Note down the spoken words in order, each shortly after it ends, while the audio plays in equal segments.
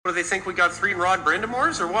What, they think we got 3 Rod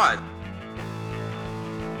Brindamores or what?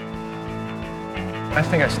 I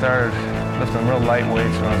think I started lifting real light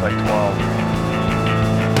weights when I was like 12.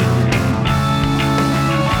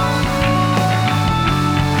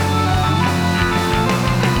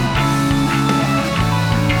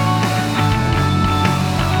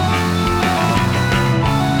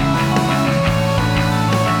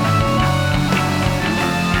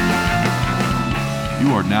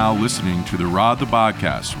 You are now listening to the Rod the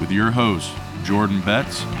Podcast with your hosts, Jordan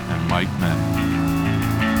Betts and Mike Menn.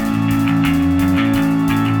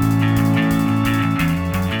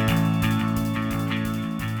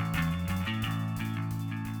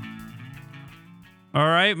 All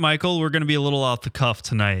right, Michael, we're going to be a little off the cuff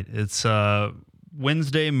tonight. It's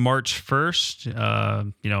Wednesday, March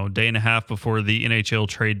 1st, day and a half before the NHL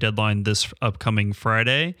trade deadline this upcoming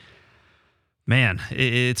Friday. Man,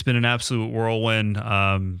 it's been an absolute whirlwind.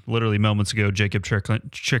 Literally moments ago, Jacob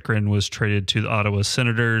Chychrun was traded to the Ottawa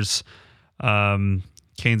Senators.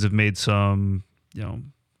 Canes have made some,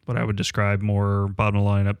 what I would describe more bottom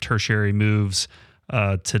lineup tertiary moves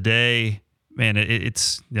today. Man,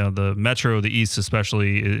 it's the Metro, the East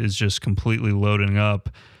especially, is just completely loading up.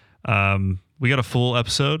 We got a full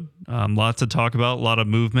episode, lots to talk about, a lot of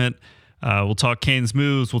movement. We'll talk Canes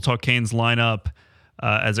moves, we'll talk Canes lineup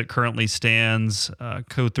as it currently stands,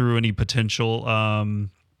 go through any potential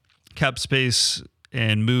cap space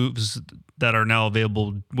and moves that are now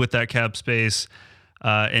available with that cap space.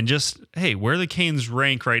 And just, hey, where the Canes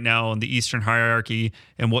rank right now in the Eastern hierarchy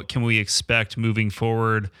and what can we expect moving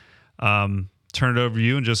forward? Turn it over to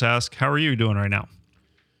you and just ask, how are you doing right now?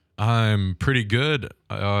 I'm pretty good.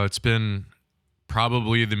 It's been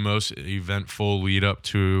probably the most eventful lead up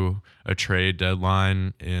to a trade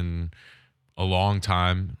deadline in a long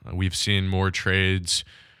time. We've seen more trades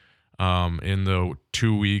in the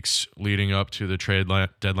 2 weeks leading up to the trade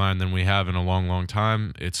deadline than we have in a long, long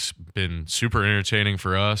time. It's been super entertaining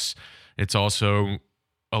for us. It's also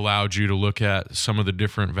allowed you to look at some of the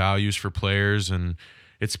different values for players, and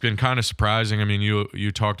it's been kind of surprising. I mean,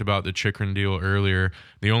 you talked about the Chychrun deal earlier.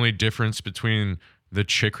 The only difference between the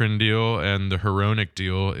Chychrun deal and the Hronek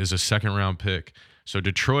deal is a second-round pick. So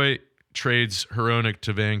Detroit trades Hronek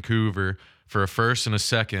to Vancouver for a first and a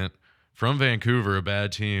second from Vancouver, a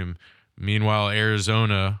bad team. Meanwhile,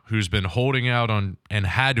 Arizona, who's been holding out on and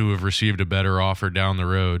had to have received a better offer down the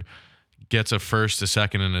road, gets a first, a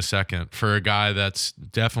second, and a second for a guy that's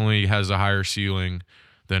definitely has a higher ceiling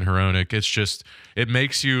than Hronek. It's just, it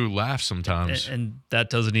makes you laugh sometimes. And that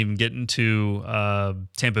doesn't even get into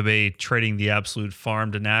Tampa Bay trading the absolute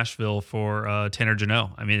farm to Nashville for Tanner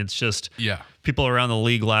Jeannot. I mean, it's just people around the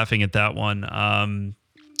league laughing at that one.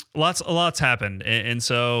 Lots happened. And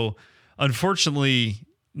so, unfortunately,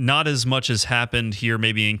 not as much has happened here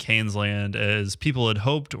maybe in Canes land as people had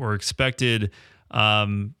hoped or expected.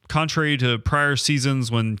 Contrary to prior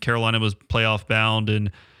seasons when Carolina was playoff bound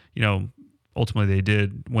and, ultimately they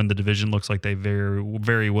did win the division. Looks like they very,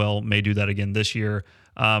 very well may do that again this year.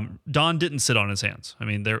 Don didn't sit on his hands. I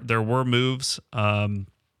mean, there were moves. A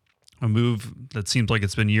move that seems like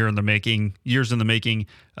it's been years in the making.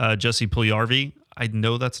 Jesse Puljujarvi. I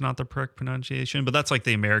know that's not the correct pronunciation, but that's like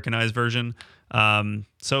the Americanized version.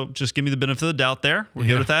 So just give me the benefit of the doubt there. We're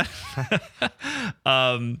good with that.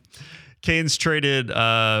 Canes traded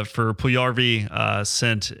for Puljujarvi,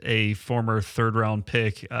 sent a former third-round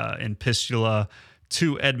pick in Pistula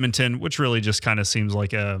to Edmonton, which really just kind of seems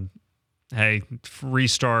like a, hey,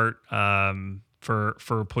 restart for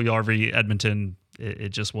Puljujarvi. Edmonton, it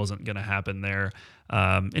just wasn't going to happen there.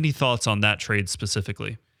 Any thoughts on that trade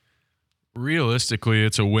specifically? Realistically,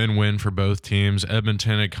 it's a win-win for both teams.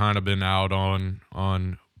 Edmonton had kind of been out on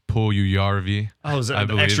Puljujarvi. Oh, is that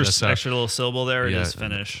an extra little syllable there? It is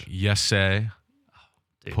Finnish. Yes,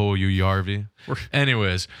 Puljujarvi.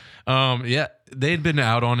 Anyways, they'd been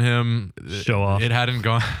out on him. Show off. It hadn't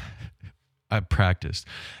gone. I practiced.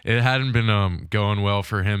 It hadn't been going well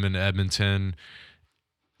for him in Edmonton.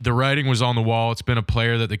 The writing was on the wall. It's been a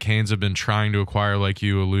player that the Canes have been trying to acquire, like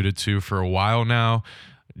you alluded to, for a while now.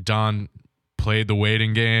 Don played the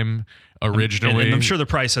waiting game originally. And I'm sure the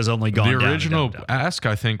price has only gone down. The original ask,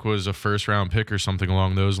 I think, was a first-round pick or something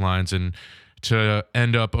along those lines. And to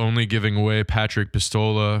end up only giving away Patrick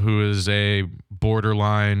Pistola, who is a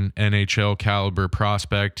borderline NHL caliber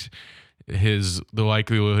prospect, the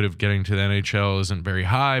likelihood of getting to the NHL isn't very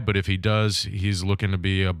high, but if he does, he's looking to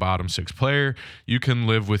be a bottom 6 player. You can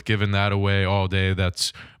live with giving that away all day.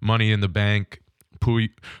 That's money in the bank.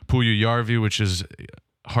 Puljujarvi, which is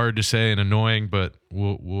hard to say and annoying, but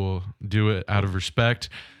we'll do it out of respect.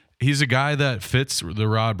 he's a guy that fits the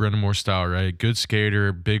Rod Brindamore style, right? Good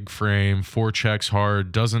skater, big frame, forechecks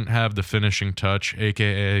hard, doesn't have the finishing touch,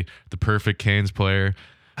 aka the perfect Canes player.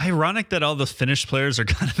 Ironic that all the finished players are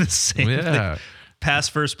kind of the same. Yeah. Pass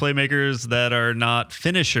first playmakers that are not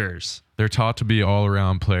finishers. They're taught to be all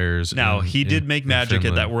around players. Now, he did make magic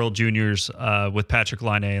Finland. at that World Juniors with Patrick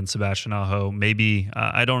Laine and Sebastian Aho. Maybe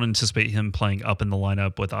I don't anticipate him playing up in the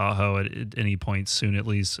lineup with Aho at any point soon, at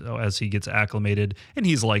least as he gets acclimated. And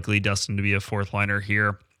he's likely destined to be a fourth liner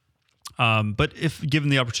here. But if given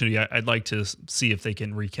the opportunity, I'd like to see if they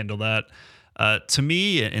can rekindle that. To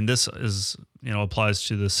me, and this is applies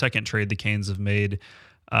to the second trade the Canes have made.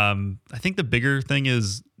 I think the bigger thing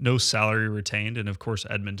is no salary retained, and of course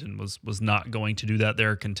Edmonton was not going to do that.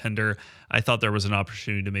 They're a contender. I thought there was an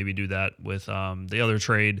opportunity to maybe do that with the other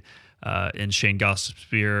trade in Shane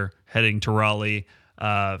Gostisbehere heading to Raleigh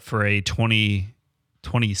for a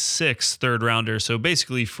 2026 third rounder. So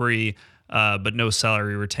basically free, but no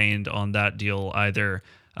salary retained on that deal either,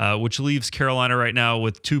 which leaves Carolina right now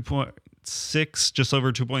with 2.6, just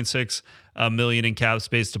over 2.6 million in cap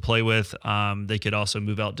space to play with. They could also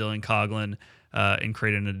move out Dylan Coughlin and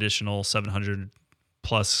create an additional 700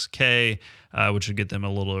 plus K, which would get them a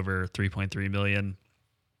little over 3.3 million.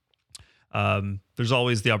 There's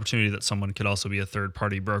always the opportunity that someone could also be a third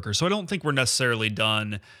party broker. So I don't think we're necessarily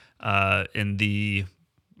done in the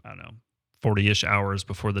 40-ish hours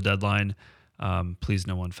before the deadline. Please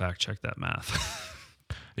no one fact check that math.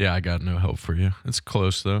 Yeah, I got no help for you. It's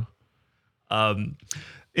close though.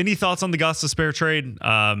 Any thoughts on the Gostisbehere trade?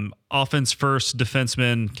 Offense first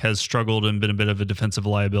defenseman has struggled and been a bit of a defensive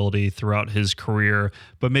liability throughout his career,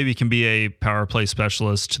 but maybe can be a power play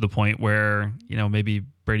specialist to the point where, maybe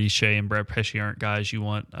Brady Shea and Brett Pesce aren't guys you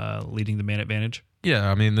want leading the man advantage. Yeah,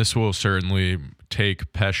 I mean, this will certainly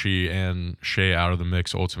take Pesce and Shea out of the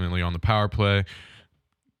mix ultimately on the power play.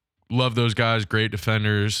 Love those guys, great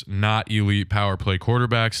defenders, not elite power play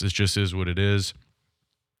quarterbacks. It just is what it is.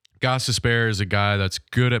 Gostisbehere is a guy that's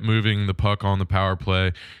good at moving the puck on the power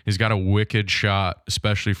play. He's got a wicked shot,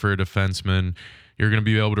 especially for a defenseman. You're going to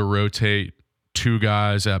be able to rotate two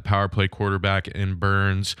guys at power play quarterback in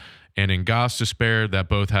Burns and in Gostisbehere that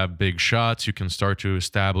both have big shots. You can start to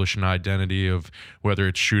establish an identity of whether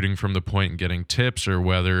it's shooting from the point and getting tips or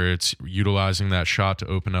whether it's utilizing that shot to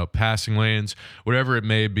open up passing lanes. Whatever it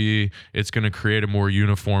may be, it's going to create a more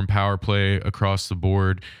uniform power play across the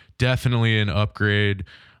board. Definitely an upgrade.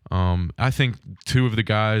 I think two of the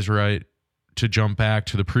guys, right, to jump back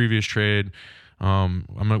to the previous trade, we're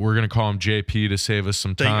going to call him JP to save us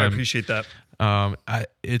some time. I appreciate that.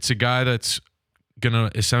 It's a guy that's going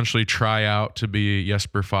to essentially try out to be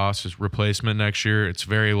Jesper Foss's replacement next year. It's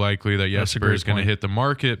very likely that Jesper is going to hit the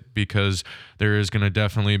market because there is going to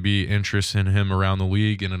definitely be interest in him around the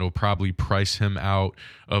league, and it'll probably price him out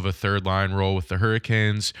of a third line role with the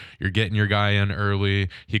Hurricanes. You're getting your guy in early.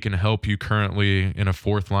 He can help you currently in a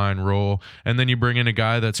fourth line role. And then you bring in a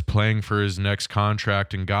guy that's playing for his next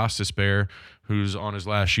contract in Gostisbehere, who's on his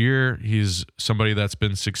last year. He's somebody that's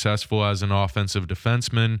been successful as an offensive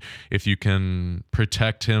defenseman. If you can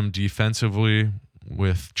protect him defensively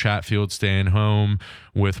with Chatfield staying home,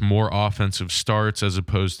 with more offensive starts as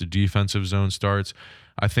opposed to defensive zone starts,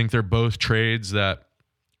 I think they're both trades that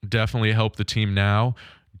definitely help the team now,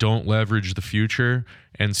 don't leverage the future,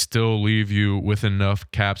 and still leave you with enough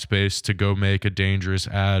cap space to go make a dangerous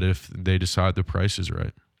ad if they decide the price is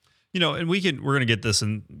right. And we're going to get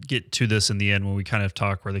to this in the end when we kind of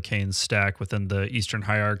talk where the Canes stack within the Eastern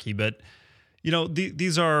hierarchy. But,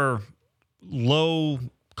 these are low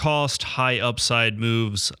cost, high upside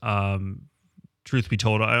moves. Truth be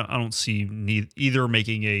told, I don't see either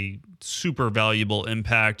making a super valuable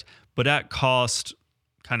impact, but at cost,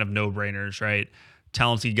 kind of no brainers, right?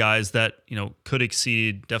 Talented guys that, could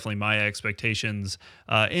exceed definitely my expectations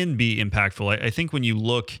and be impactful. I think when you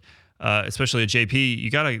look, especially at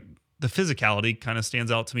JP, the physicality kind of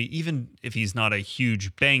stands out to me. Even if he's not a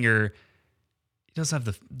huge banger, he does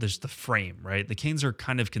have there's the frame, right? The Canes are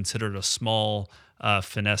kind of considered a small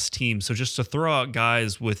finesse team. So just to throw out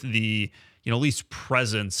guys with the, at least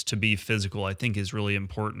presence to be physical, I think is really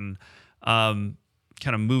important. Kind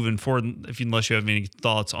of moving forward, unless you have any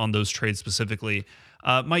thoughts on those trades specifically.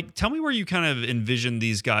 Mike, tell me where you kind of envision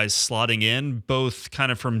these guys slotting in, both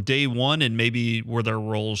kind of from day one and maybe where their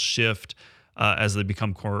roles shift as they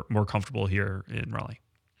become more comfortable here in Raleigh.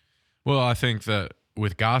 Well, I think that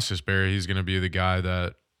with Gostisbehere, he's going to be the guy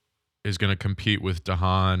that is going to compete with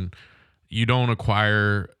DeHaan. You don't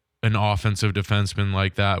acquire an offensive defenseman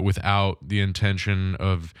like that without the intention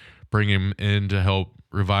of bringing him in to help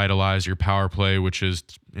revitalize your power play, which is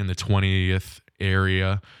in the 20th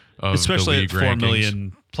area of especially the league at $4 rankings.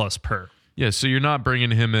 million plus per. Yeah, so you're not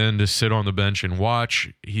bringing him in to sit on the bench and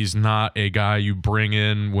watch. He's not a guy you bring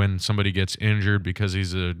in when somebody gets injured because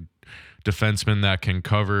he's a defenseman that can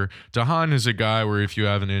cover. Dahan is a guy where if you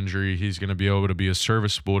have an injury, he's going to be able to be a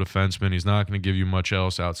serviceable defenseman. He's not going to give you much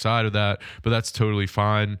else outside of that, but that's totally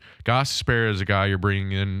fine. Gostisbehere is a guy you're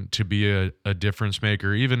bringing in to be a difference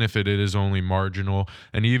maker, even if it is only marginal,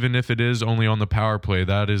 and even if it is only on the power play.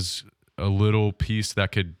 That is a little piece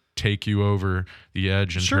that could take you over the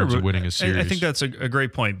edge in terms of winning a series. I think that's a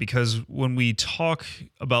great point, because when we talk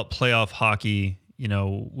about playoff hockey,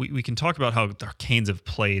 we can talk about how the Canes have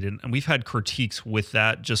played, and we've had critiques with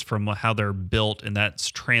that just from how they're built, and that's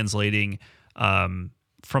translating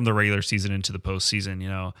from the regular season into the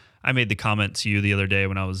postseason. I made the comment to you the other day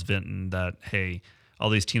when I was venting that, hey,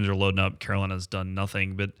 all these teams are loading up, Carolina's done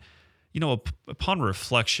nothing. But, upon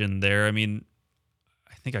reflection there, I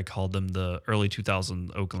think I called them the early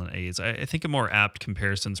 2000 Oakland A's. I think a more apt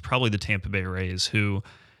comparison is probably the Tampa Bay Rays, who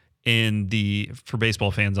for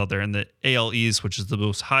baseball fans out there, in the AL East, which is the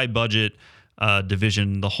most high budget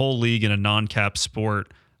division, the whole league in a non-cap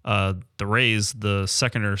sport, the Rays, the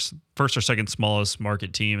first or second smallest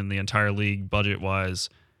market team in the entire league budget-wise,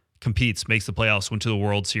 competes, makes the playoffs, went to the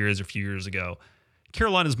World Series a few years ago.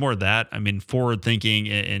 Carolina's more that, forward-thinking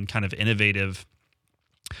and kind of innovative.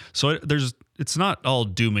 So it's not all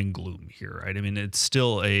doom and gloom here, right? It's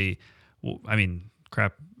still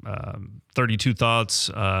 32 Thoughts,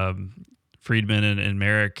 Friedman and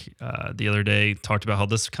Merrick the other day talked about how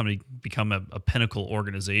this company become a pinnacle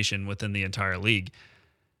organization within the entire league.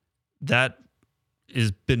 That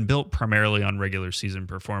has been built primarily on regular season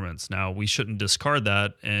performance. Now, we shouldn't discard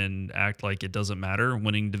that and act like it doesn't matter.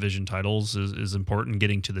 Winning division titles is important.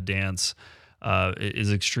 Getting to the dance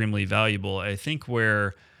is extremely valuable. I think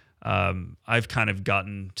where I've kind of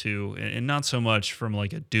gotten to, and not so much from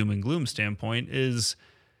like a doom and gloom standpoint,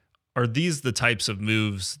 are these the types of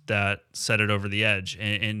moves that set it over the edge?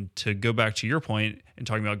 And to go back to your point and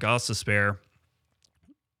talking about Gostisbehere,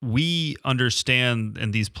 we understand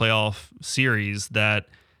in these playoff series that,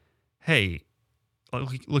 hey,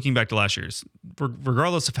 looking back to last year's,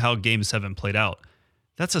 regardless of how Game 7 played out,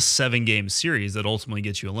 that's a 7-game series that ultimately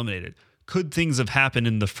gets you eliminated. Could things have happened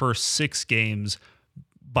in the first 6 games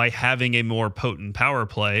by having a more potent power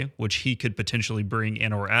play, which he could potentially bring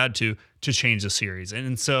in or add to change the series?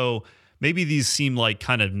 And so maybe these seem like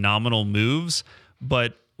kind of nominal moves,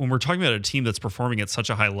 but when we're talking about a team that's performing at such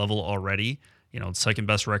a high level already, second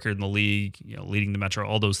best record in the league, leading the Metro,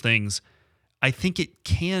 all those things, I think it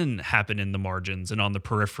can happen in the margins and on the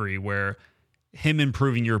periphery, where him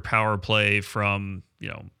improving your power play from,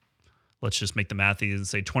 let's just make the math easy and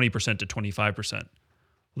say 20% to 25%.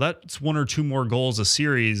 Well, that's 1 or 2 more goals a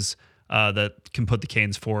series that can put the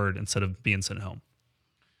Canes forward instead of being sent home.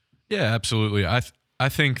 Yeah, absolutely. I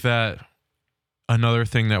think that another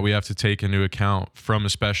thing that we have to take into account from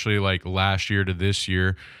especially like last year to this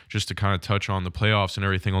year, just to kind of touch on the playoffs and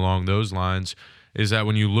everything along those lines, is that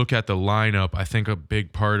when you look at the lineup, I think a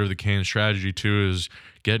big part of the Canes strategy too is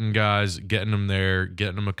getting them there,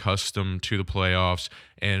 getting them accustomed to the playoffs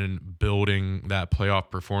and building that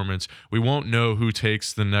playoff performance. We won't know who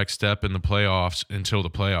takes the next step in the playoffs until the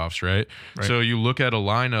playoffs, right? So you look at a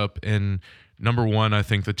lineup, and number one, I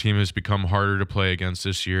think the team has become harder to play against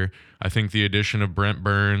this year. I think the addition of Brent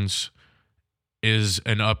Burns is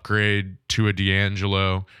an upgrade to a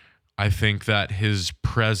D'Angelo. I think that his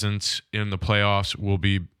presence in the playoffs will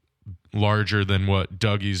be larger than what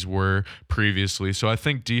Dougie's were previously. So I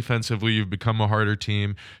think defensively you've become a harder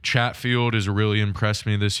team. Chatfield has really impressed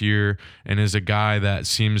me this year and is a guy that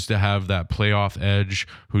seems to have that playoff edge,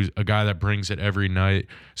 who's a guy that brings it every night.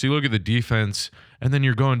 So you look at the defense, and then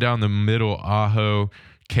you're going down the middle. Aho,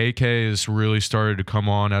 KK has really started to come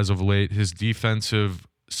on as of late. His defensive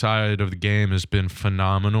side of the game has been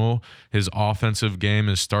phenomenal. His offensive game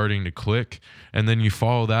is starting to click. And then you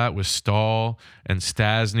follow that with Stahl and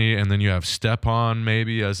Stasny, and then you have Stepan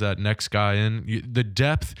maybe as that next guy in. The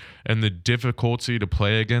depth and the difficulty to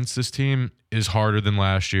play against this team is harder than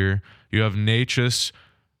last year. You have Natchez,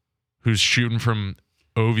 who's shooting from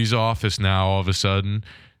Ovi's office now all of a sudden.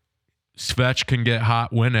 Svetch can get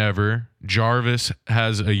hot whenever. Jarvis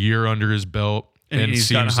has a year under his belt. And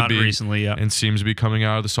he's gotten hot recently, yeah. And seems to be coming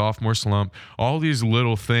out of the sophomore slump. All these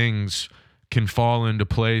little things can fall into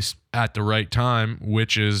place at the right time,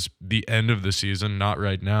 which is the end of the season, not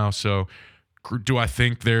right now. So do I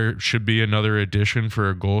think there should be another addition for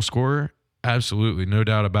a goal scorer? Absolutely, no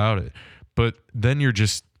doubt about it. But then you're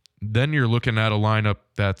looking at a lineup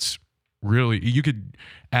that's really, you could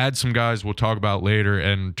add some guys we'll talk about later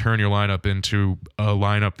and turn your lineup into a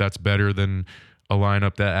lineup that's better than a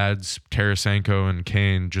lineup that adds Tarasenko and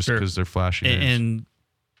Kane just because they're flashy names.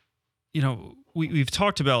 And we've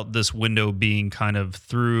talked about this window being kind of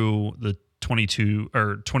through the 22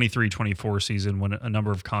 or 23-24 season when a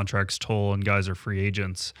number of contracts toll and guys are free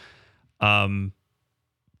agents. And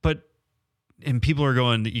people are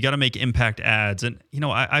going, you got to make impact ads. And,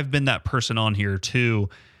 I've been that person on here too.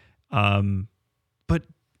 But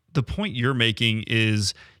the point you're making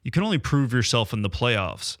is you can only prove yourself in the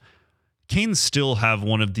playoffs. Canes still have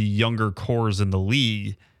one of the younger cores in the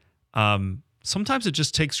league. Sometimes it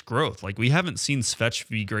just takes growth. Like, we haven't seen Svech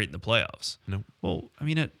be great in the playoffs. No. Well,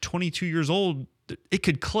 at 22 years old, it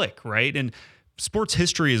could click, right? And sports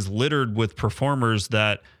history is littered with performers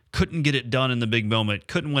that couldn't get it done in the big moment,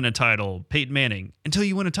 couldn't win a title, Peyton Manning, until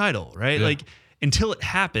you win a title, right? Yeah. Like, until it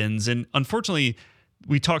happens. And unfortunately,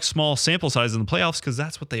 we talk small sample size in the playoffs because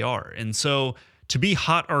that's what they are. And so to be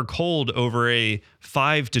hot or cold over a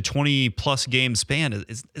 5 to 20 plus game span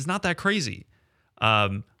is not that crazy.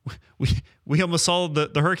 We almost saw the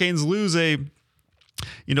Hurricanes lose a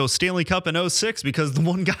Stanley Cup in 2006 because the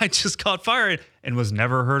one guy just caught fire and was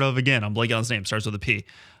never heard of again. I'm blanking on his name, starts with a P.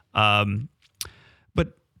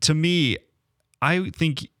 But to me, I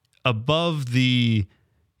think above the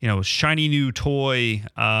shiny new toy,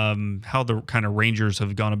 how the kind of Rangers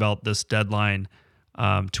have gone about this deadline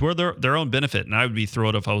to where their own benefit. And I would be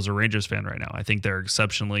thrilled if I was a Rangers fan right now. I think they're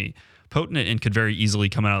exceptionally potent and could very easily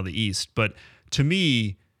come out of the East. But to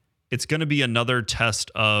me, it's going to be another test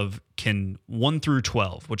of can 1 through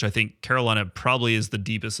 12, which I think Carolina probably is the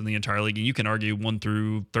deepest in the entire league. And you can argue 1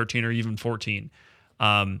 through 13 or even 14.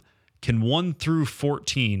 Can 1 through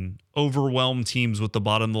 14 overwhelm teams with the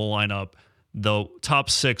bottom of the lineup? The top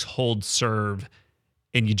 6 hold serve,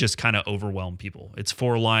 and you just kind of overwhelm people. It's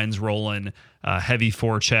 4 lines rolling, heavy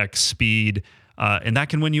forecheck, speed, and that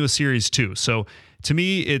can win you a series too. So to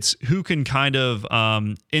me, it's who can kind of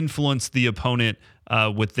influence the opponent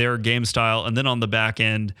with their game style. And then on the back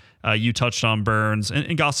end, you touched on Burns,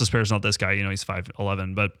 and Gostisbehere is not this guy, he's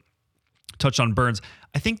 5'11", but touched on Burns.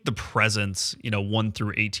 I think the presence, 1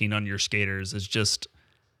 through 18 on your skaters is just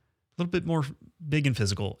a little bit more big and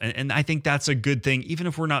physical. And I think that's a good thing, even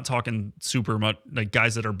if we're not talking super much like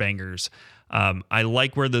guys that are bangers. I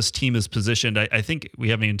like where this team is positioned. I think we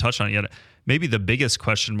haven't even touched on it yet. Maybe the biggest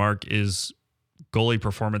question mark is goalie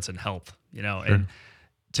performance and health, Sure. And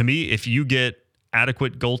to me, if you get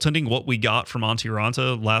adequate goaltending, what we got from Antti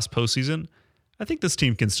Raanta last postseason, I think this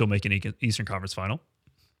team can still make an Eastern Conference final.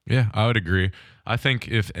 Yeah, I would agree. I think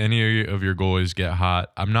if any of your goalies get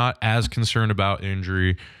hot, I'm not as concerned about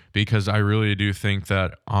injury because I really do think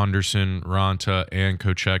that Anderson, Raanta, and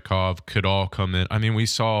Kochetkov could all come in. I mean, we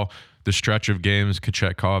saw the stretch of games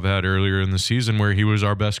Kochetkov had earlier in the season where he was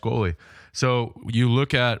our best goalie. So you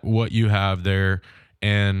look at what you have there,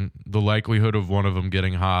 and the likelihood of one of them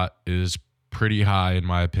getting hot is pretty high in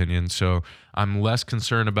my opinion. So I'm less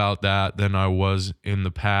concerned about that than I was in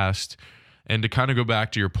the past. And to kind of go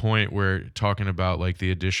back to your point where talking about like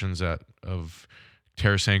the additions of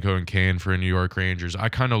Tarasenko and Kane for New York Rangers, I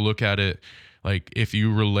kind of look at it like if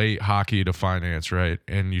you relate hockey to finance, right?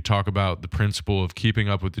 And you talk about the principle of keeping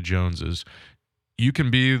up with the Joneses, you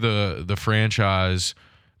can be the franchise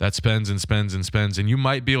that spends and spends and spends, and you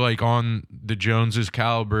might be like on the Joneses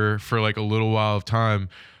caliber for like a little while of time,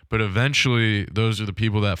 but eventually those are the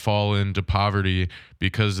people that fall into poverty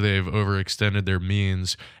because they've overextended their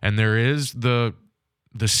means. And there is the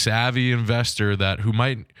savvy investor who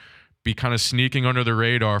might be kind of sneaking under the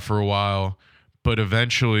radar for a while, but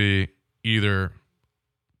eventually either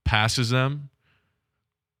passes them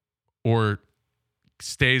or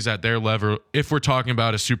stays at their level, if we're talking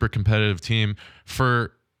about a super competitive team,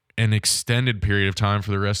 for an extended period of time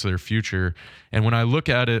for the rest of their future. And when I look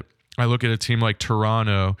at it, I look at a team like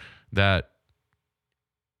Toronto that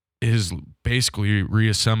is basically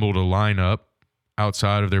reassembled a lineup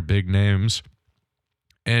outside of their big names.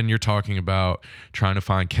 And you're talking about trying to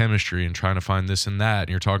find chemistry and trying to find this and that. And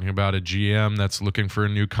you're talking about a GM that's looking for a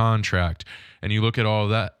new contract. And you look at all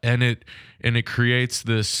of that, and it creates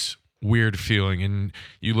this weird feeling. And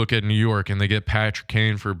you look at New York, and they get Patrick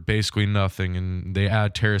Kane for basically nothing, and they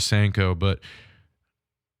add Tarasenko, but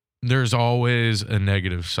there's always a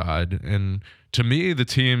negative side. And to me, the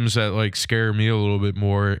teams that like scare me a little bit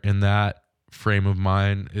more in that frame of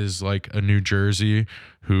mind is like a New Jersey,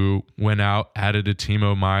 who went out, added a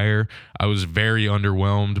Timo Meier. I was very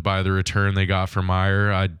underwhelmed by the return they got for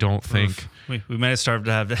Meier. I don't think we might have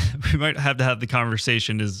to have the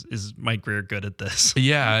conversation. Is Mike Greer good at this?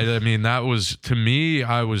 Yeah, I mean, that was, to me,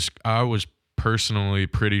 I was personally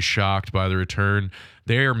pretty shocked by the return.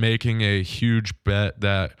 They are making a huge bet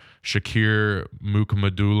that Shakir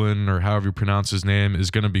Mukhamadullin, or however you pronounce his name,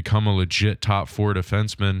 is going to become a legit top 4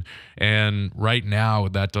 defenseman. And right now,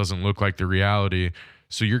 that doesn't look like the reality.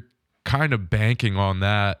 So you're kind of banking on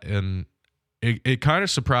that. And it kind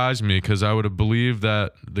of surprised me because I would have believed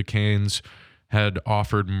that the Canes had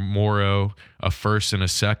offered Morrow a first and a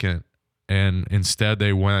second. And instead,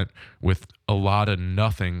 they went with a lot of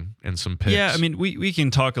nothing and some picks. Yeah, I mean, we can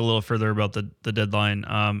talk a little further about the deadline.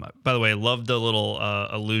 By the way, I love the little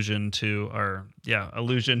allusion to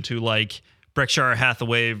like Berkshire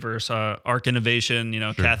Hathaway versus Arc Innovation.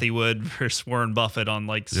 Sure. Kathy Wood versus Warren Buffett on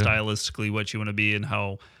stylistically what you want to be, and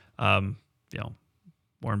how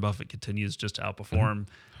Warren Buffett continues just to outperform.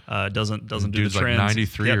 Doesn't do the trends. Like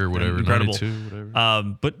 93 or whatever, incredible. 92,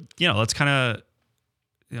 whatever. But that's kind of.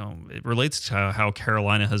 It relates to how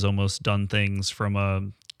Carolina has almost done things from a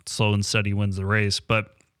slow and steady wins the race.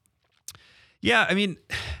 But yeah, I mean,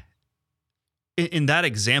 in that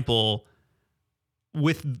example,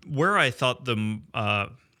 with where I thought the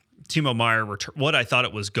Timo Meier what I thought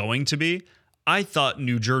it was going to be, I thought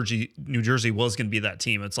New Jersey was going to be that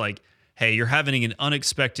team. It's like, hey, you're having an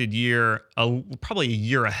unexpected year, probably a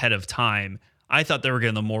year ahead of time. I thought they were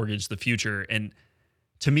going to mortgage the future, and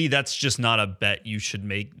to me, that's just not a bet you should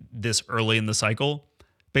make this early in the cycle.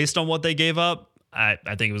 Based on what they gave up, I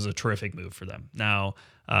think it was a terrific move for them. Now,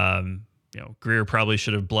 Greer probably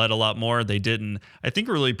should have bled a lot more. They didn't. I think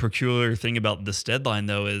a really peculiar thing about this deadline,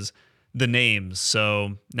 though, is the names.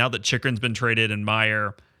 So now that Chikrin's been traded and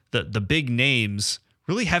Meier, the big names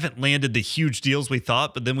really haven't landed the huge deals we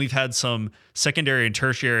thought, but then we've had some secondary and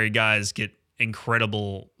tertiary guys get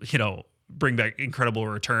incredible, bring back incredible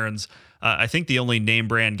returns. I think the only name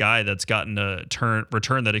brand guy that's gotten a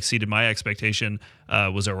return that exceeded my expectation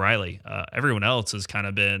was O'Reilly. Everyone else has kind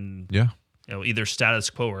of been, either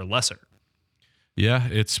status quo or lesser. Yeah,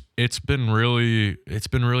 it's been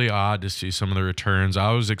really odd to see some of the returns.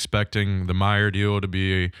 I was expecting the Meier deal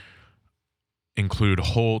to include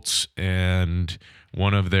Holtz and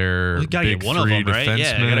one of their big 3 defensemen.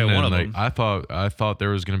 Yeah, one of them. I thought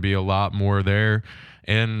there was going to be a lot more there,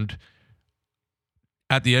 and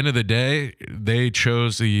at the end of the day, they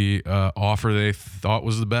chose the offer they thought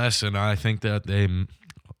was the best, and I think that they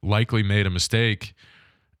likely made a mistake.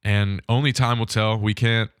 And only time will tell.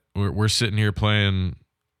 We're sitting here playing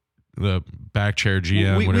the back chair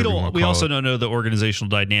GM. We also don't know the organizational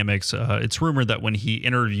dynamics. It's rumored that when he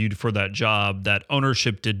interviewed for that job, that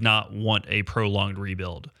ownership did not want a prolonged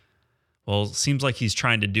rebuild. Well, it seems like he's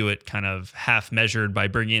trying to do it kind of half measured by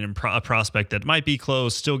bringing in a prospect that might be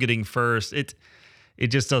close, still getting first. It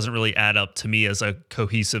just doesn't really add up to me as a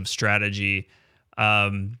cohesive strategy.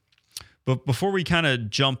 But before we kind of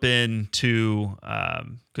jump into,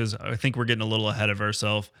 because I think we're getting a little ahead of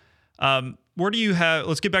ourselves,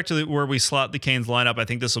 let's get back to where we slot the Canes lineup. I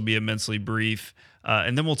think this will be immensely brief.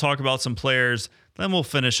 And then we'll talk about some players. Then we'll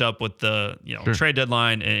finish up with the trade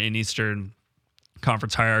deadline and Eastern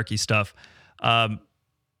Conference hierarchy stuff.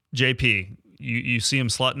 JP, you see him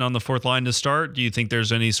slotting on the 4th line to start. Do you think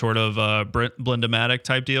there's any sort of Blendomatic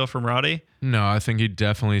type deal from Roddy? No, I think he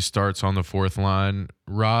definitely starts on the 4th line.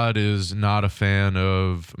 Rod is not a fan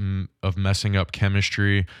of messing up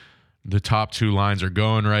chemistry. The top 2 lines are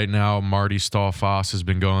going right now. Marty Stahl-Foss has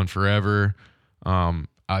been going forever.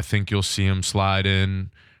 I think you'll see him slide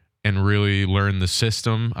in and really learn the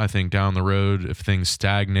system. I think down the road, if things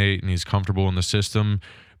stagnate and he's comfortable in the system,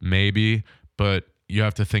 maybe. But you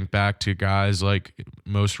have to think back to guys like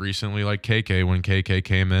most recently, like KK. When KK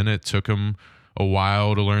came in, it took him a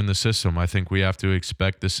while to learn the system. I think we have to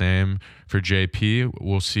expect the same for JP.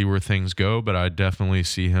 We'll see where things go, but I definitely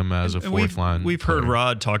see him as a 4th line. We've heard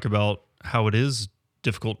Rod talk about how it is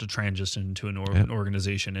difficult to transition into an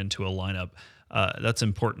organization, into a lineup. That's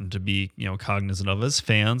important to be cognizant of as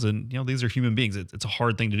fans, and these are human beings. It's a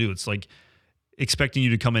hard thing to do. It's like expecting you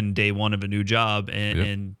to come in day one of a new job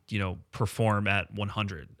and perform at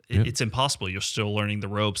 100. It's impossible. You're still learning the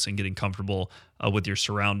ropes and getting comfortable with your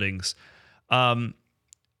surroundings.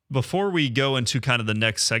 Before we go into kind of the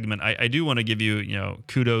next segment, I do want to give you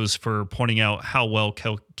kudos for pointing out how well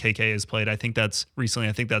KK has played. I think that's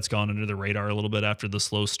gone under the radar a little bit after the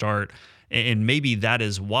slow start, and maybe that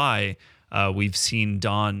is why we've seen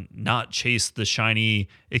Don not chase the shiny,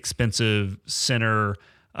 expensive center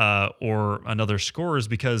or another scorers,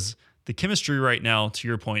 because the chemistry right now, to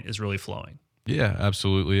your point, is really flowing. Yeah,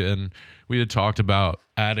 absolutely. And we had talked about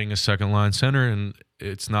adding a second line center, and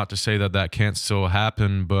it's not to say that can't still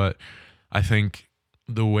happen, but I think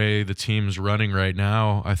the way the team's running right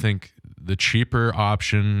now, I think the cheaper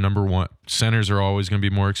option, number one, centers are always going to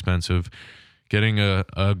be more expensive. Getting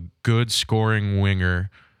a good scoring winger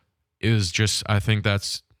is just, I think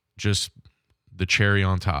that's just the cherry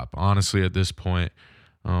on top, honestly, at this point.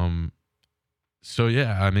 So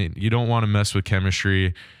yeah, I mean, you don't want to mess with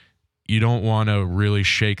chemistry. You don't want to really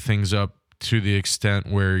shake things up to the extent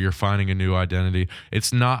where you're finding a new identity.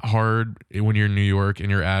 It's not hard when you're in New York and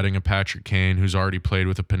you're adding a Patrick Kane who's already played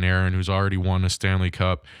with a Panarin, who's already won a Stanley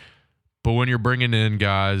Cup. But when you're bringing in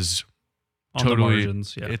guys on totally, the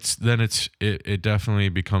margins, yeah. it definitely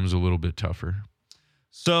becomes a little bit tougher.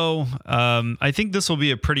 So I think this will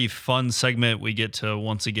be a pretty fun segment. We get to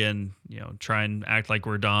once again, try and act like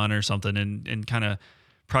we're Don or something, and kind of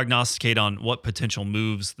prognosticate on what potential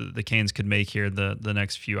moves the Canes could make here the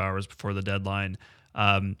next few hours before the deadline.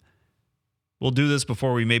 We'll do this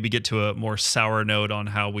before we maybe get to a more sour note on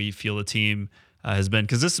how we feel the team has been,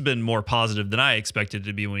 because this has been more positive than I expected it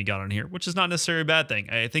to be when we got on here, which is not necessarily a bad thing.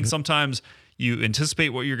 I think sometimes you anticipate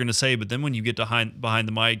what you're going to say, but then when you get behind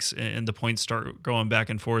the mics and the points start going back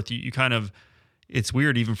and forth, you kind of, it's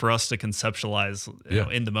weird even for us to conceptualize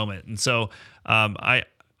in the moment. And so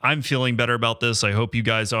I'm feeling better about this. I hope you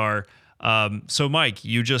guys are. So Mike,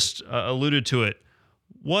 you just alluded to it.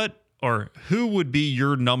 Who would be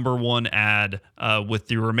your number one ad with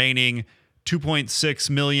the remaining 2.6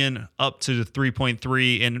 million up to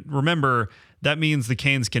 3.3? And remember, that means the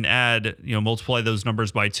Canes can add, multiply those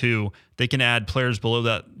numbers by 2. They can add players below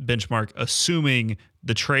that benchmark, assuming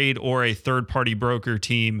the trade or a third-party broker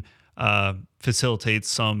team facilitates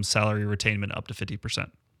some salary retainment up to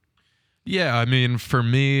 50%. Yeah, I mean, for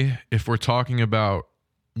me, if we're talking about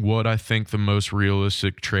what I think the most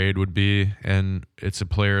realistic trade would be, and it's a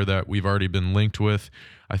player that we've already been linked with,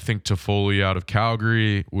 I think Toffoli out of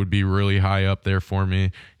Calgary would be really high up there for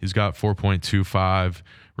me. He's got 4.25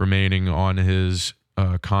 remaining on his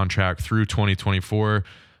contract through 2024.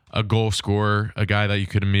 A goal scorer, a guy that you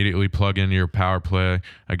could immediately plug into your power play,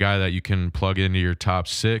 a guy that you can plug into your top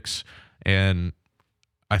 6, and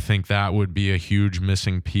I think that would be a huge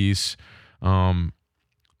missing piece.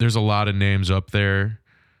 There's a lot of names up there.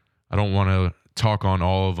 I don't want to talk on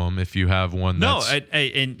all of them. If you have one that's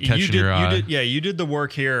catching your eye. You did the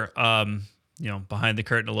work here. Behind the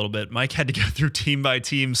curtain a little bit. Mike had to go through team by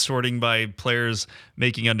team, sorting by players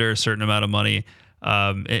making under a certain amount of money.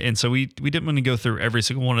 And so we didn't want to go through every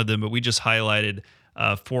single one of them, but we just highlighted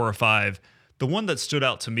 4 or 5. The one that stood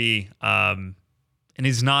out to me, and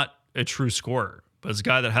he's not a true scorer, but it's a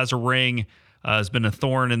guy that has a ring, has been a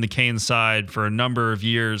thorn in the Canes side for a number of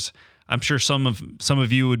years. I'm sure some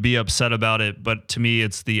of you would be upset about it, but to me,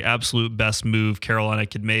 it's the absolute best move Carolina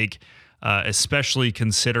could make, especially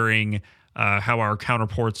considering how our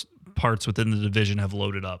counterparts within the division have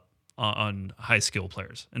loaded up on high skill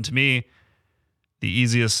players. And to me, the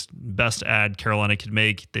easiest, best ad Carolina could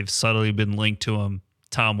make, they've subtly been linked to him,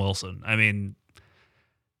 Tom Wilson. I mean,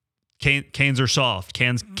 Canes are soft.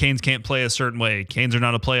 Canes can't play a certain way. Canes are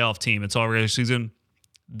not a playoff team. It's all regular season.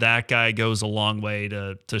 That guy goes a long way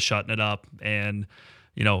to shutting it up. And,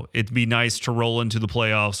 it'd be nice to roll into the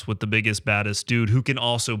playoffs with the biggest, baddest dude who can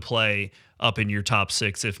also play up in your top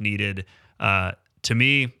 6 if needed. To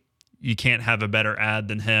me, you can't have a better ad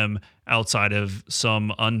than him outside of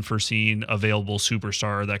some unforeseen available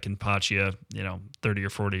superstar that can pot you, 30 or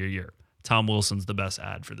 40 a year. Tom Wilson's the best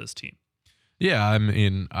ad for this team. Yeah, I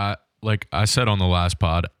mean, like I said on the last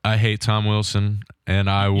pod, I hate Tom Wilson, and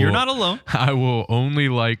I will. You're not alone. I will only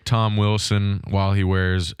like Tom Wilson while he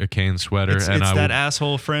wears a Cane sweater, it's that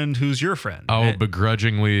asshole friend who's your friend. I will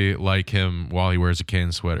begrudgingly like him while he wears a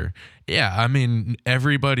Cane sweater. Yeah, I mean,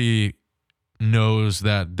 everybody knows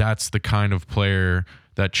that that's the kind of player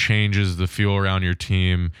that changes the feel around your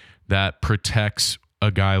team, that protects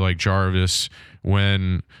a guy like Jarvis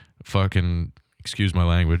when fucking. Excuse my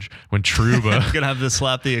language. When Trouba, I'm gonna have to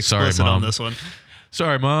slap the explicit on this one.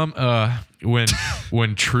 Sorry, Mom. When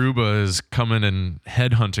Trouba is coming and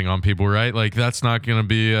headhunting on people, right? Like that's not gonna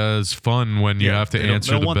be as fun when you have to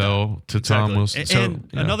answer the bell to Tom Wilson. And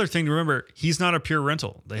another thing to remember, he's not a pure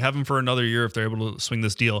rental. They have him for another year if they're able to swing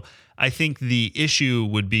this deal. I think the issue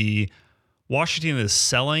would be Washington is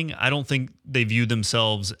selling. I don't think they view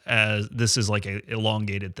themselves as this is like a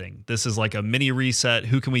elongated thing. This is like a mini reset.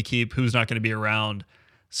 Who can we keep? Who's not going to be around?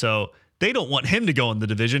 So they don't want him to go in the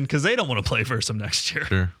division because they don't want to play versus him next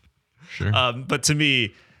year. Sure. But to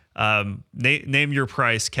me, name your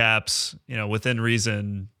price caps, within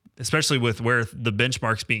reason, especially with where the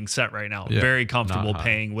benchmark's being set right now. Yeah, very comfortable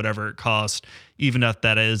paying whatever it costs, even if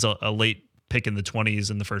that is a late pick in the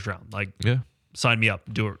 20s in the first round. Like, sign me up.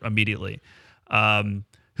 Do it immediately.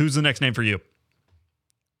 Who's the next name for you?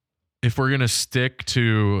 If we're going to stick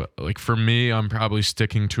to, like, for me, I'm probably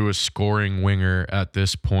sticking to a scoring winger at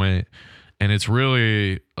this point. and it's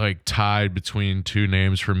really like tied between two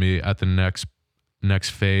names for me at the next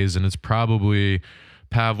phase, and it's probably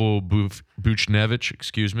Pavel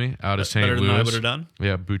Buchnevich, out of St. Better Louis. than I would have done.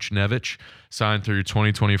 Yeah, Buchnevich signed through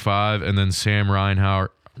 2025, and then Sam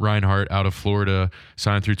Reinhart out of Florida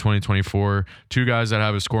signed through 2024. Two guys that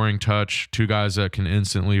have a scoring touch, two guys that can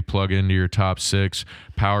instantly plug into your top six,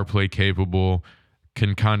 power play capable,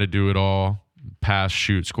 can kind of do it all, pass,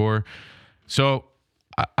 shoot, score. So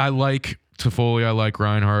I like Toffoli, I like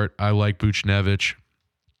Reinhart, I like Buchnevich.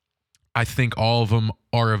 I think all of them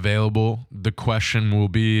are available. The question will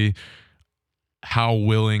be, how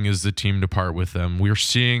willing is the team to part with them? We're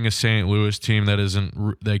seeing a St. Louis team that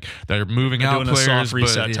isn't like they're moving out doing a players, soft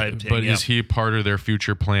reset type team, but yeah. is he part of their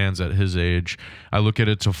future plans at his age? I look at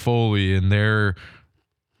it to Foley, and their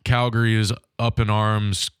Calgary is up in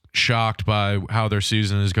arms, shocked by how their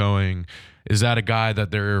season is going. Is that a guy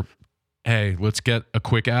that they're, hey, let's get a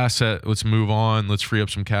quick asset, let's move on, let's free up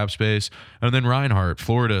some cap space? And then Reinhart,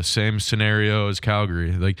 Florida, same scenario as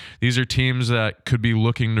Calgary. Like, these are teams that could be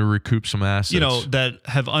looking to recoup some assets. That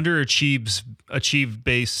have achieved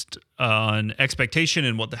based on expectation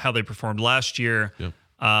and how they performed last year. Yep.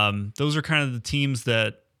 Those are kind of the teams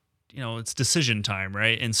that, it's decision time,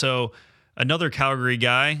 right? And so another Calgary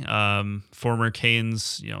guy, former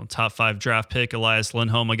Canes, top 5 draft pick, Elias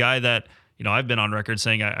Lindholm, a guy that, I've been on record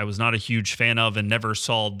saying I was not a huge fan of and never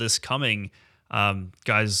saw this coming.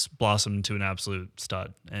 Guys blossomed into an absolute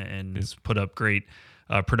stud and has put up great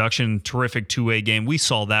production, terrific two-way game. We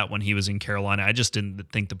saw that when he was in Carolina. I just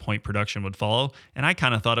didn't think the point production would follow, and I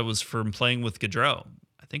kind of thought it was from playing with Gaudreau.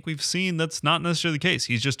 I think we've seen that's not necessarily the case.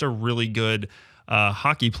 He's just a really good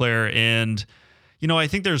hockey player, and I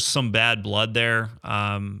think there's some bad blood there.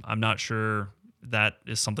 I'm not sure that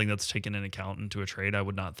is something that's taken into account into a trade. I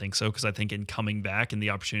would not think so, because I think in coming back and the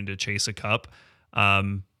opportunity to chase a cup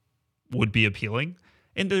would be appealing.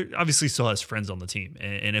 And obviously still has friends on the team.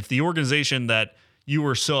 And if the organization that you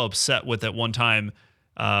were so upset with at one time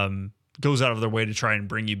goes out of their way to try and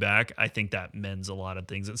bring you back, I think that mends a lot of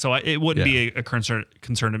things. And so it wouldn't be a concern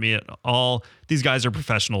to me at all. These guys are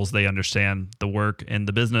professionals. They understand the work and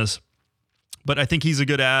the business. But I think he's a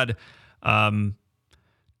good ad.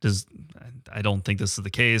 I don't think this is the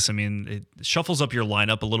case. I mean, it shuffles up your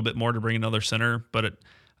lineup a little bit more to bring another center, but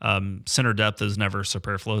center depth is never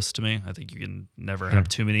superfluous to me. I think you can never have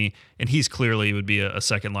too many. And he's clearly would be a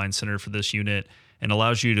second line center for this unit and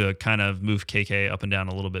allows you to kind of move KK up and down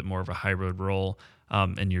a little bit more of a hybrid role.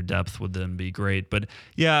 And your depth would then be great. But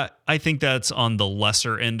yeah, I think that's on the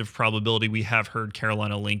lesser end of probability. We have heard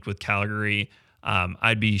Carolina linked with Calgary.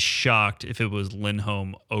 I'd be shocked if it was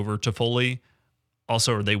Lindholm over Toffoli.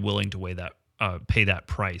 Also, are they willing to pay that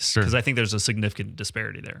price? Because I think there's a significant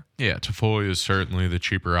disparity there. Yeah, Toffoli is certainly the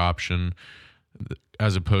cheaper option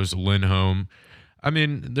as opposed to Lindholm. I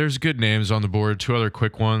mean, there's good names on the board. Two other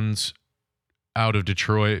quick ones out of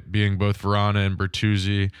Detroit being both Verana and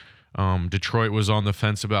Bertuzzi. Detroit was on the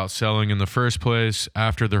fence about selling in the first place.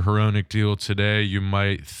 After the Hronek deal today, you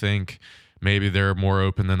might think maybe they're more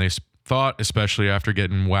open than they thought, especially after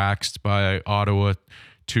getting waxed by Ottawa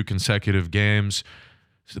 2 consecutive games.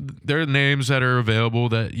 So there are names that are available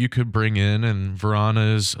that you could bring in, and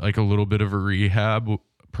Verana is like a little bit of a rehab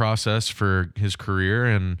process for his career,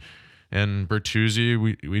 and Bertuzzi,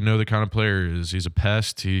 we know the kind of player he is. He's a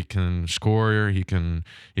pest. He can score. He can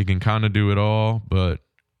kind of do it all, but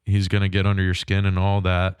he's going to get under your skin and all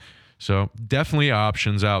that. So definitely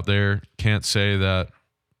options out there. Can't say that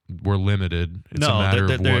we're limited. It's a matter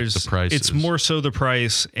of what the price is. It's more so the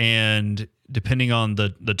price, and depending on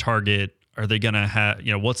the target, are they going to have,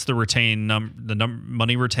 what's the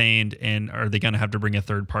money retained, and are they going to have to bring a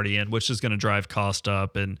third party in, which is going to drive cost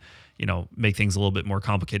up and, make things a little bit more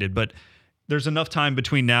complicated. But there's enough time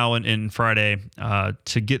between now and Friday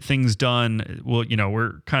to get things done. Well,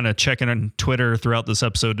 we're kind of checking on Twitter throughout this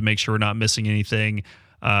episode to make sure we're not missing anything.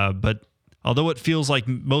 But although it feels like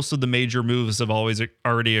most of the major moves have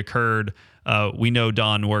already occurred, we know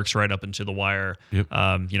Don works right up into the wire. Yep.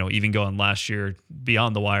 Even going last year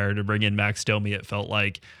beyond the wire to bring in Max Domi, it felt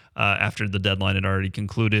like after the deadline had already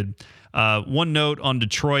concluded. One note on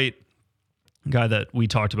Detroit, a guy that we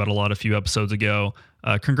talked about a few episodes ago.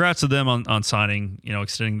 Congrats to them on signing,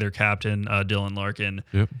 extending their captain, Dylan Larkin,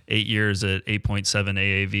 8 years at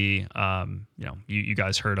 8.7 AAV. You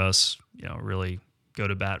guys heard us, really go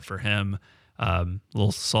to bat for him. A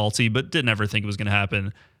little salty, but didn't ever think it was going to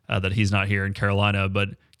happen. That he's not here in Carolina, but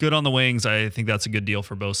good on the wings. I think that's a good deal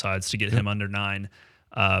for both sides to get him under 9.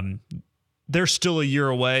 They're still a year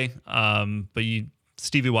away, but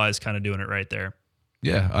Stevie Y is kind of doing it right there.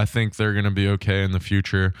 Yeah, I think they're going to be okay in the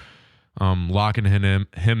future. Locking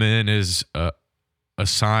him in is a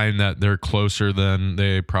sign that they're closer than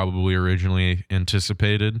they probably originally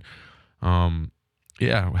anticipated.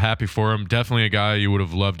 Yeah, happy for him. Definitely a guy you would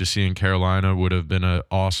have loved to see in Carolina. Would have been an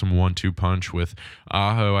awesome 1-2 punch with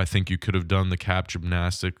Aho. I think you could have done the cap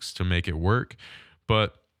gymnastics to make it work.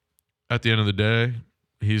 But at the end of the day,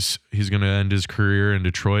 he's going to end his career in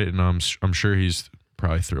Detroit, and I'm sure he's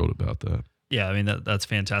probably thrilled about that. Yeah, I mean, that's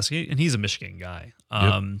fantastic. And he's a Michigan guy.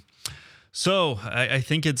 Yep. So I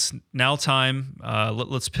think it's now time.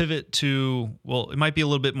 Let's pivot to, well, it might be a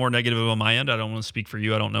little bit more negative on my end. I don't want to speak for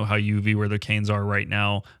you. I don't know how you view where the Canes are right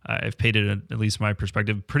now. I've painted, at least my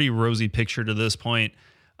perspective, pretty rosy picture to this point.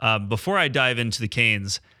 Before I dive into the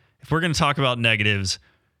Canes, if we're going to talk about negatives,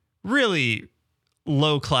 really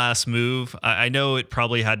low-class move. I know it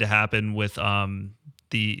probably had to happen with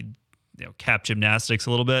the cap gymnastics a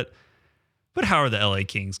little bit. But how are the LA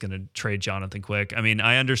Kings going to trade Jonathan Quick? I mean,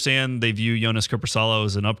 I understand they view Jonas Korpisalo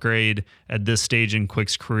as an upgrade at this stage in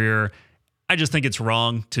Quick's career. I just think it's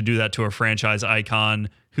wrong to do that to a franchise icon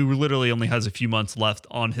who literally only has a few months left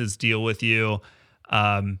on his deal with you.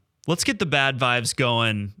 Let's get the bad vibes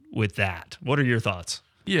going with that. What are your thoughts?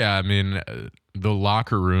 Yeah, I mean, the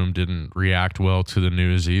locker room didn't react well to the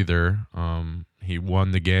news either. He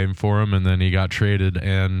won the game for him, and then he got traded,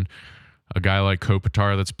 and a guy like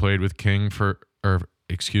Kopitar that's played with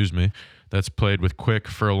that's played with Quick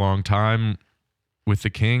for a long time with the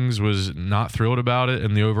Kings was not thrilled about it,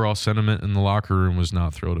 and the overall sentiment in the locker room was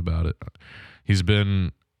not thrilled about it. He's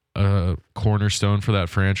been a cornerstone for that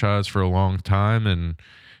franchise for a long time, and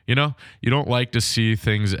you don't like to see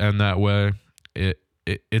things end that way.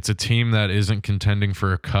 It's a team that isn't contending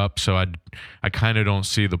for a cup, so I kind of don't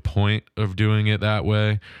see the point of doing it that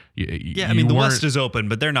way. I mean, the West is open,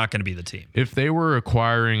 but they're not going to be the team. If they were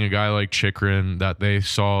acquiring a guy like Chikrin that they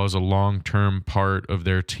saw as a long-term part of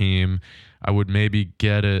their team, I would maybe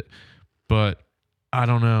get it, but I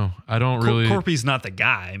don't know. I don't really. Corpy's not the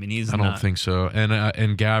guy. I mean, I don't think so.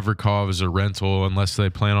 And Gavrikov is a rental unless they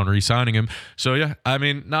plan on re-signing him. So yeah, I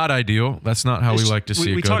mean, not ideal. That's not how we like to see it go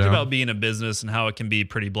down. We talked about being a business and how it can be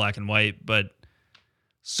pretty black and white, but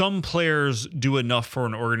some players do enough for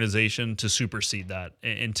an organization to supersede that.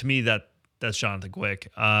 And to me, that's Jonathan Quick.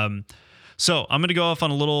 So I'm going to go off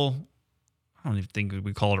on a little, I don't even think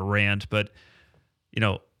we call it a rant, but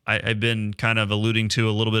I've been kind of alluding to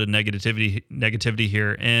a little bit of negativity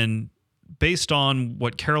here. And based on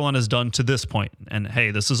what Carolina's done to this point, and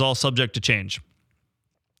hey, this is all subject to change,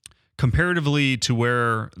 comparatively to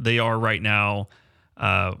where they are right now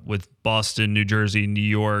with Boston, New Jersey, New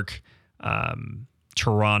York,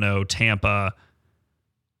 Toronto, Tampa.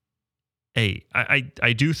 Hey,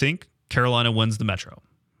 I do think Carolina wins the Metro.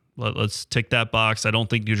 Let's tick that box. I don't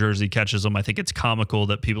think New Jersey catches them. I think it's comical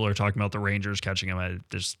that people are talking about the Rangers catching them.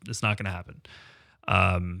 It's not going to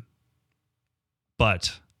happen.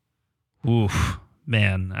 But, oof,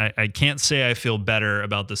 man, I can't say I feel better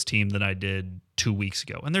about this team than I did 2 weeks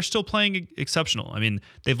ago. And they're still playing exceptional. I mean,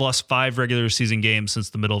 they've lost 5 regular season games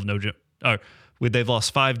since the middle of they've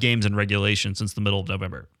lost 5 games in regulation since the middle of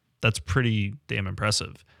November. That's pretty damn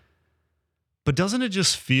impressive. But doesn't it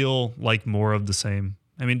just feel like more of the same?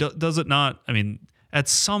 I mean, does it not? I mean, at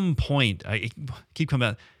some point, I keep coming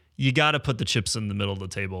back, you got to put the chips in the middle of the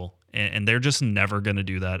table, and they're just never going to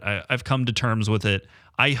do that. I've come to terms with it.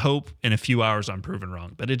 I hope in a few hours I'm proven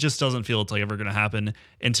wrong, but it just doesn't feel it's like ever going to happen.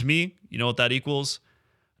 And to me, you know what that equals?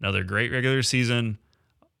 Another great regular season,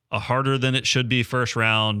 a harder than it should be first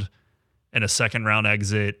round, and a second round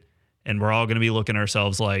exit, and we're all going to be looking at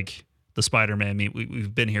ourselves like the Spider-Man meme.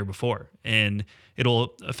 We've been here before, and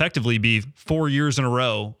it'll effectively be 4 years in a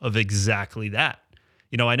row of exactly that.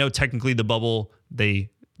 I know technically the bubble,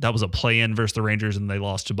 that was a play-in versus the Rangers, and they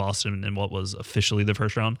lost to Boston in what was officially the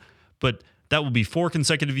first round, but that will be 4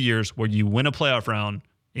 consecutive years where you win a playoff round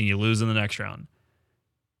and you lose in the next round.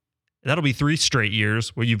 That'll be 3 straight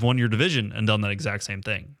years where you've won your division and done that exact same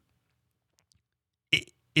thing.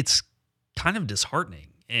 It's kind of disheartening,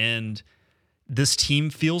 and this team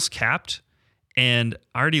feels capped. And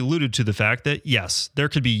I already alluded to the fact that, yes, there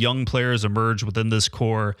could be young players emerge within this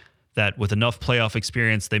core that with enough playoff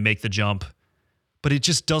experience, they make the jump. But it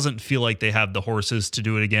just doesn't feel like they have the horses to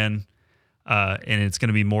do it again. And it's going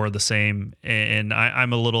to be more of the same. And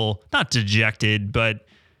I'm a little, not dejected, but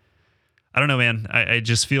I don't know, man. It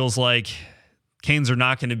just feels like Canes are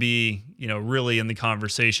not going to be, really in the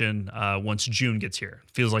conversation once June gets here.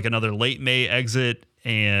 It feels like another late May exit,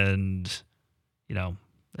 and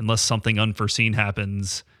unless something unforeseen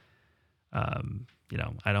happens, unless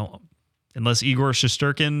Igor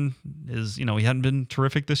Shesterkin is, he hadn't been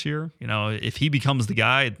terrific this year. If he becomes the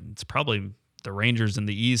guy, it's probably the Rangers in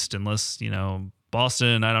the East, unless,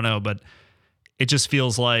 Boston, I don't know. But it just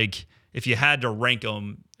feels like if you had to rank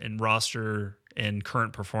them in roster and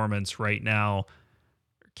current performance right now,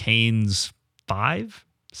 Canes 5,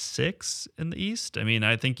 6 in the East. I mean,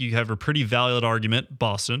 I think you have a pretty valid argument.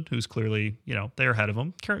 Boston, who's clearly, they're ahead of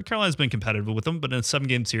them. Carolina's been competitive with them, but in a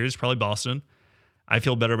 7-game series, probably Boston. I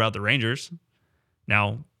feel better about the Rangers.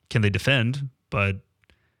 Now, can they defend? But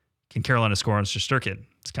can Carolina score on Shesterkin?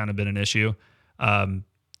 It's kind of been an issue.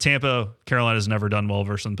 Tampa, Carolina's never done well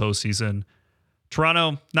versus in the postseason.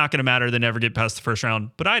 Toronto, not going to matter. They never get past the first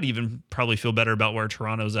round. But I'd even probably feel better about where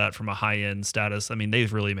Toronto's at from a high-end status. I mean,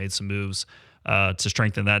 they've really made some moves to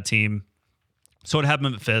strengthen that team. So it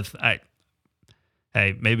happened at 5th.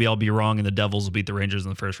 Hey, maybe I'll be wrong and the Devils will beat the Rangers in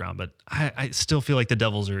the first round. But I still feel like the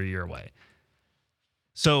Devils are a year away.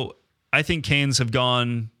 So I think Canes have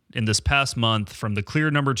gone in this past month from the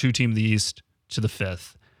clear number 2 team in the East to the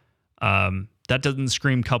 5th. That doesn't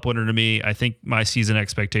scream cup winner to me. I think my season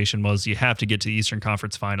expectation was you have to get to the Eastern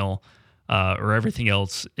Conference final, or everything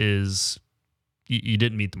else is you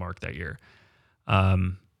didn't meet the mark that year.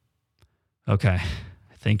 Okay,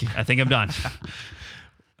 I think I'm done.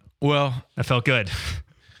 Well, I felt good.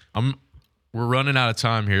 We're running out of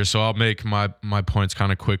time here, so I'll make my points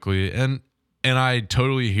kind of quickly. And I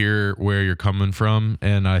totally hear where you're coming from,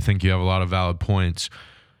 and I think you have a lot of valid points.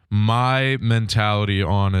 My mentality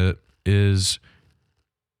on it is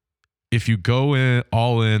if you go in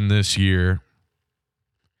all in this year,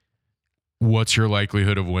 what's your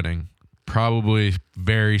likelihood of winning? Probably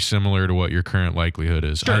very similar to what your current likelihood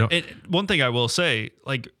is. Sure. One thing I will say,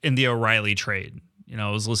 like in the O'Reilly trade, I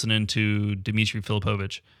was listening to Dmitry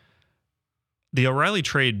Filipovich. The O'Reilly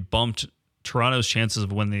trade bumped Toronto's chances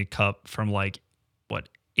of winning the cup from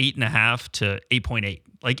 8.5 to 8.8.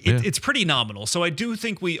 It's pretty nominal. So I do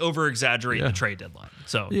think we over exaggerate the trade deadline.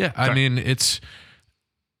 So I mean, it's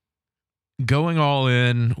going all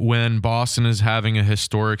in when Boston is having a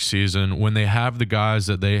historic season, when they have the guys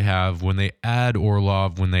that they have, when they add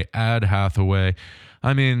Orlov, when they add Hathaway.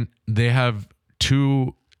 I mean, they have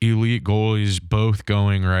 2 elite goalies both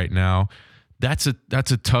going right now. That's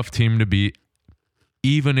a tough team to beat,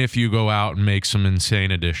 even if you go out and make some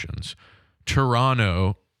insane additions.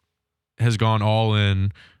 Toronto has gone all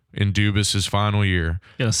in Dubas's final year.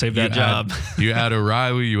 Gonna save that job. You add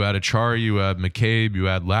O'Reilly, you add Achari, you add McCabe, you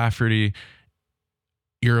add Lafferty.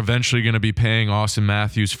 You're eventually going to be paying Austin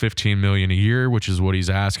Matthews $15 million a year, which is what he's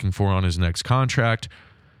asking for on his next contract.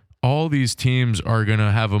 All these teams are going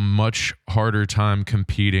to have a much harder time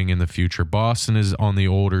competing in the future. Boston is on the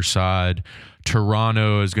older side.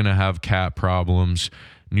 Toronto is going to have cap problems.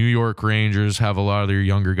 New York Rangers have a lot of their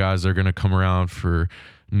younger guys that are going to come around for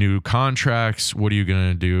new contracts. What are you going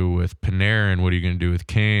to do with Panarin? What are you going to do with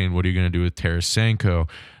Kane? What are you going to do with Tarasenko?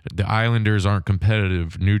 The Islanders aren't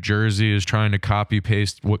competitive. New Jersey is trying to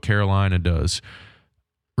copy-paste what Carolina does.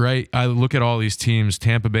 Right? I look at all these teams.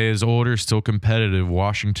 Tampa Bay is older, still competitive.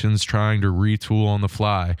 Washington's trying to retool on the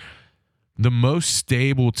fly. The most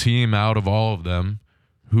stable team out of all of them,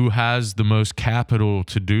 who has the most capital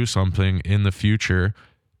to do something in the future,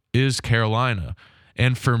 is Carolina.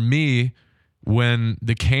 And for me, when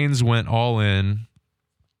the Canes went all in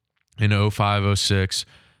 05-06,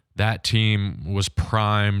 that team was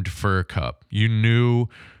primed for a cup. You knew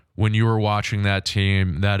when you were watching that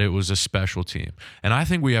team that it was a special team. And I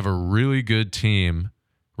think we have a really good team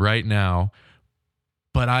right now,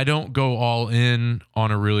 but I don't go all in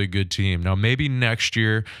on a really good team. Now, maybe next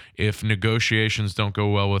year, if negotiations don't go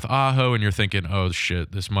well with Aho and you're thinking, oh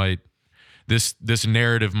shit, this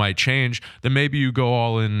narrative might change, then maybe you go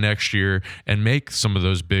all in next year and make some of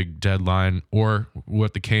those big deadline, or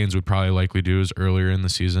what the Canes would probably likely do is earlier in the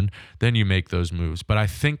season, then you make those moves. But I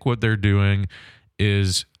think what they're doing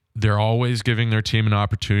is they're always giving their team an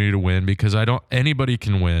opportunity to win, because anybody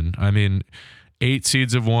can win. I mean, 8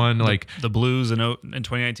 seeds have won, like the Blues in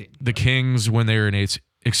 2019. The Kings when they were in 8,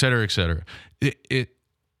 et cetera, et cetera.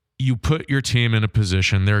 You put your team in a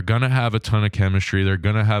position, they're going to have a ton of chemistry. They're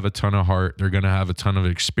going to have a ton of heart. They're going to have a ton of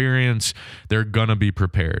experience. They're going to be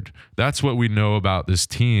prepared. That's what we know about this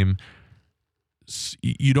team.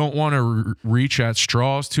 You don't want to reach at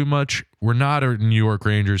straws too much. We're not a New York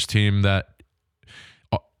Rangers team that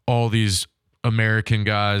all these American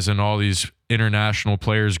guys and all these international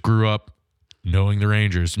players grew up knowing the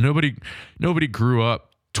Rangers. Nobody grew up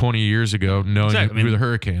 20 years ago knowing who the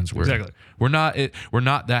Hurricanes were. Exactly. We're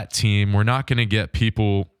not that team. We're not going to get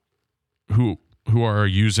people who are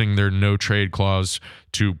using their no trade clause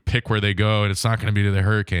to pick where they go, and it's not going to be to the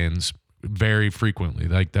Hurricanes very frequently.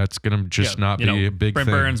 Like, that's going to just not be a big Brent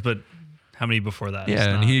thing. Burns, but How many before that? It's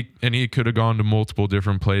Yeah, not. and he could have gone to multiple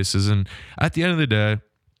different places. And at the end of the day,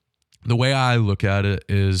 the way I look at it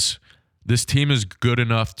is this team is good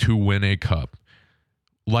enough to win a cup.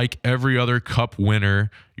 Like every other cup winner,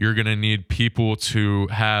 you're going to need people to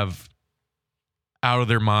have out of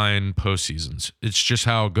their mind postseasons. It's just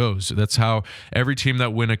how it goes. That's how every team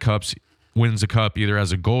that wins a cup either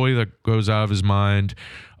has a goalie that goes out of his mind,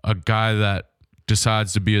 a guy that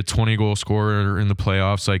decides to be a 20-goal scorer in the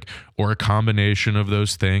playoffs, or a combination of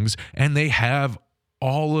those things. And they have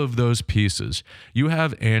all of those pieces. You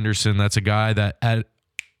have Anderson, that's a guy that at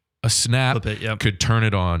a snap could turn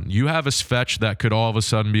it on. You have a Svech that could all of a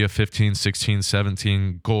sudden be a 15, 16,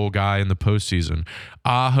 17 goal guy in the postseason.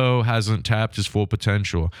 Aho hasn't tapped his full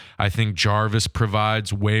potential. I think Jarvis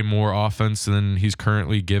provides way more offense than he's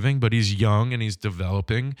currently giving, but he's young and he's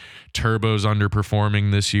developing. Turbo's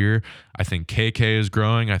underperforming this year. I think KK is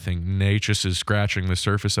growing. I think Natchez is scratching the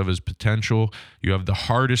surface of his potential. You have the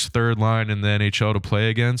hardest third line in the NHL to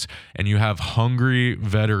play against, and you have hungry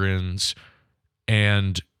veterans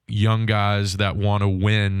and young guys that want to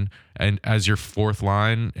win and as your fourth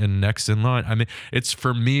line and next in line. I mean,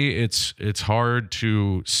 it's hard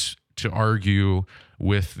to argue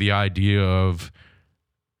with the idea of,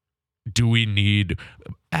 do we need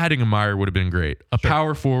adding a Meyer would have been great. A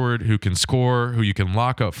power forward who can score, who you can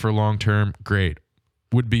lock up for long term, great.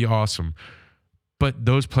 Would be awesome. But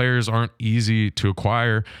those players aren't easy to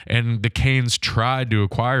acquire, and the Canes tried to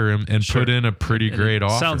acquire him and put in a pretty great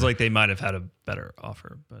offer. Sounds like they might have had a better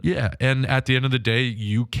offer. But. Yeah, and at the end of the day,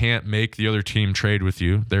 you can't make the other team trade with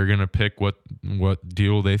you. They're going to pick what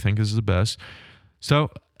deal they think is the best.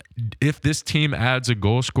 So if this team adds a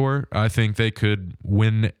goal scorer, I think they could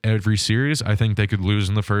win every series. I think they could lose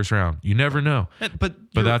in the first round. You never know. But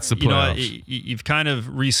that's the playoffs. You've kind of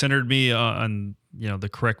recentered me on the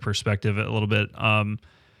correct perspective a little bit. I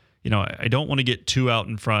don't want to get too out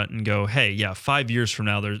in front and go, hey, 5 years from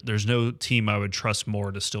now, there's no team I would trust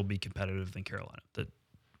more to still be competitive than Carolina. That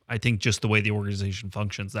I think just the way the organization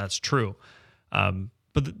functions, that's true.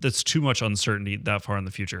 But that's too much uncertainty that far in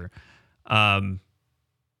the future.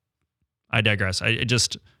 I digress.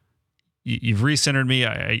 You've recentered me.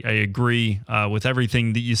 I agree with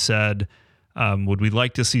everything that you said. Would we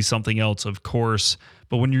like to see something else? Of course.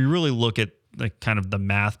 But when you really look at the kind of the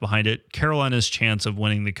math behind it, Carolina's chance of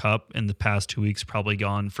winning the cup in the past 2 weeks probably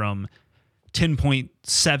gone from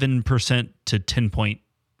 10.7% to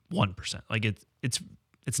 10.1%. Like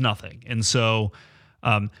it's nothing. And so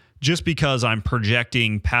just because I'm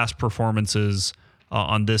projecting past performances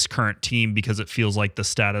on this current team because it feels like the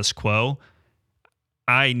status quo,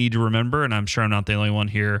 I need to remember, and I'm sure I'm not the only one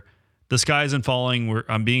here, the sky isn't falling.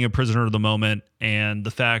 I'm being a prisoner of the moment, and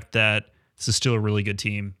the fact that this is still a really good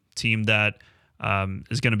team that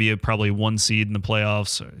is going to be probably one seed in the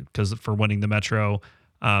playoffs because for winning the Metro,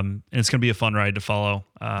 and it's going to be a fun ride to follow.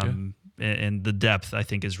 And the depth, I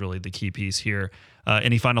think, is really the key piece here.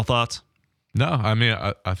 Any final thoughts? No, I mean,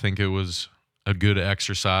 I think it was a good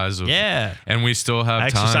exercise. And we still have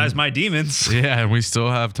exercise my demons. Yeah, and we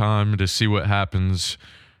still have time to see what happens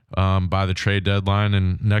by the trade deadline.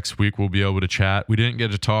 And next week we'll be able to chat. We didn't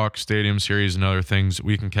get to talk Stadium Series and other things.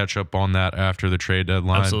 We can catch up on that after the trade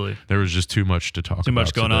deadline. Absolutely. There was just too much to talk about. Too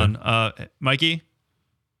much going on. Mikey,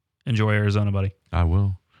 enjoy Arizona, buddy. I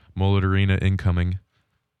will. Mullet Arena incoming.